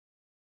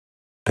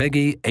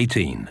Peggy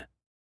 18.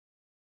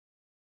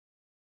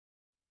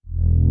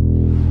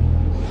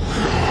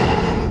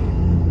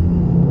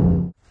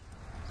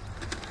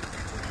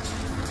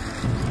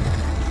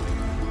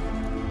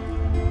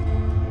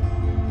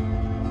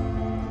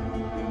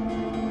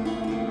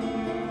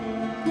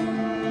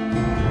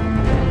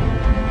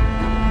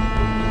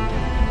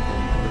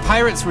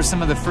 Pirates were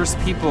some of the first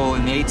people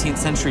in the 18th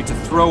century to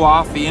throw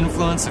off the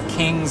influence of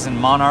kings and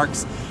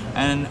monarchs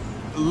and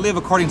live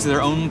according to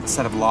their own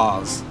set of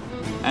laws.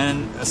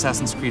 And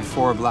Assassin's Creed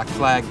 4 Black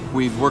Flag,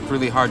 we've worked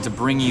really hard to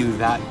bring you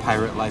that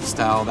pirate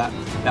lifestyle,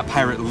 that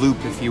pirate loop,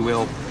 if you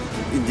will.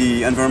 In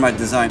the environment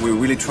design, we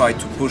really try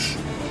to push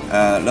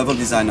level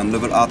design and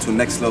level art to the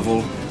next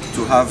level,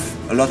 to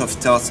have a lot of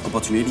stealth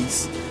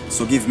opportunities.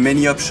 So give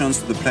many options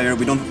to the player.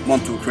 We don't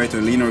want to create a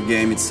linear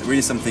game, it's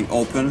really something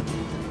open.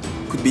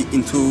 Could be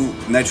into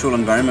natural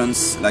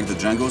environments like the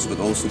jungles, but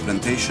also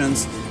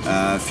plantations,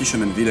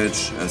 fishermen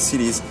village,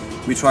 cities.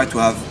 We try to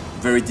have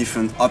very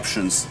different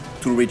options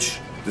to reach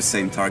the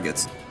same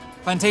targets.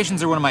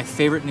 Plantations are one of my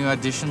favorite new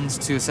additions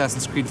to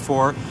Assassin's Creed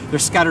 4. They're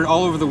scattered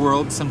all over the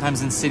world,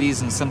 sometimes in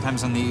cities and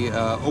sometimes on the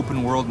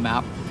open world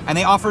map. And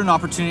they offer an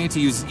opportunity to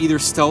use either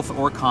stealth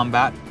or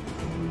combat.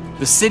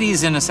 The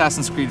cities in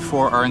Assassin's Creed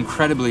 4 are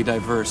incredibly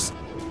diverse.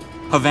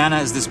 Havana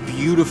is this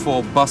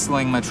beautiful,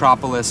 bustling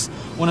metropolis,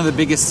 one of the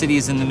biggest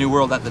cities in the New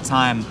World at the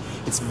time.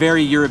 It's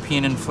very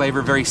European in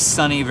flavor, very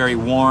sunny, very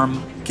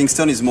warm.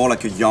 Kingston is more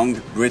like a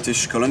young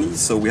British colony,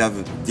 so we have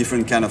a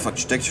different kind of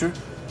architecture,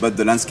 but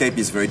the landscape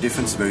is very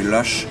different, it's very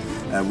lush.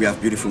 We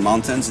have beautiful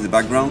mountains in the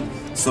background,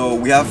 so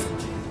we have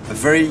a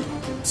very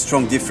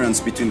strong difference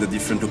between the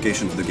different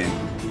locations of the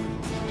game.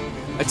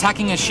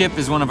 Attacking a ship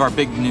is one of our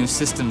big new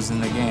systems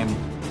in the game.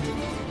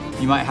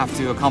 You might have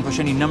to accomplish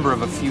any number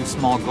of a few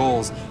small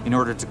goals in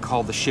order to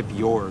call the ship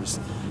yours.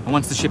 And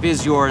once the ship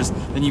is yours,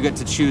 then you get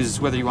to choose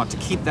whether you want to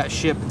keep that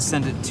ship and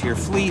send it to your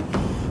fleet,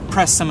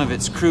 press some of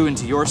its crew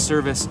into your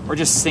service, or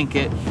just sink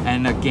it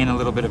and gain a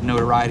little bit of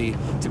notoriety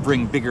to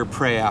bring bigger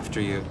prey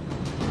after you.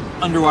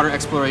 Underwater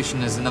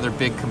exploration is another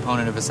big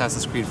component of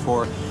Assassin's Creed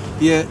 4.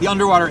 The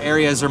underwater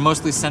areas are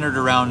mostly centered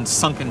around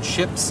sunken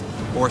ships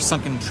or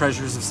sunken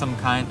treasures of some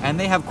kind, and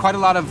they have quite a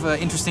lot of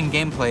interesting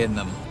gameplay in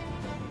them.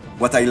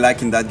 What I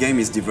like in that game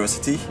is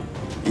diversity,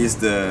 is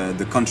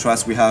the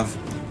contrast we have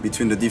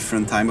between the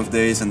different time of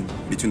days and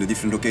between the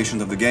different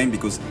locations of the game,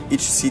 because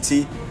each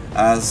city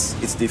has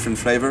its different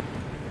flavor.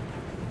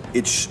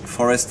 Each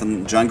forest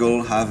and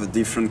jungle have a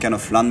different kind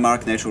of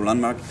landmark, natural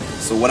landmark.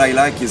 So what I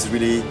like is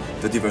really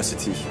the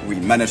diversity we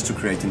managed to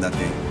create in that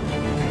game.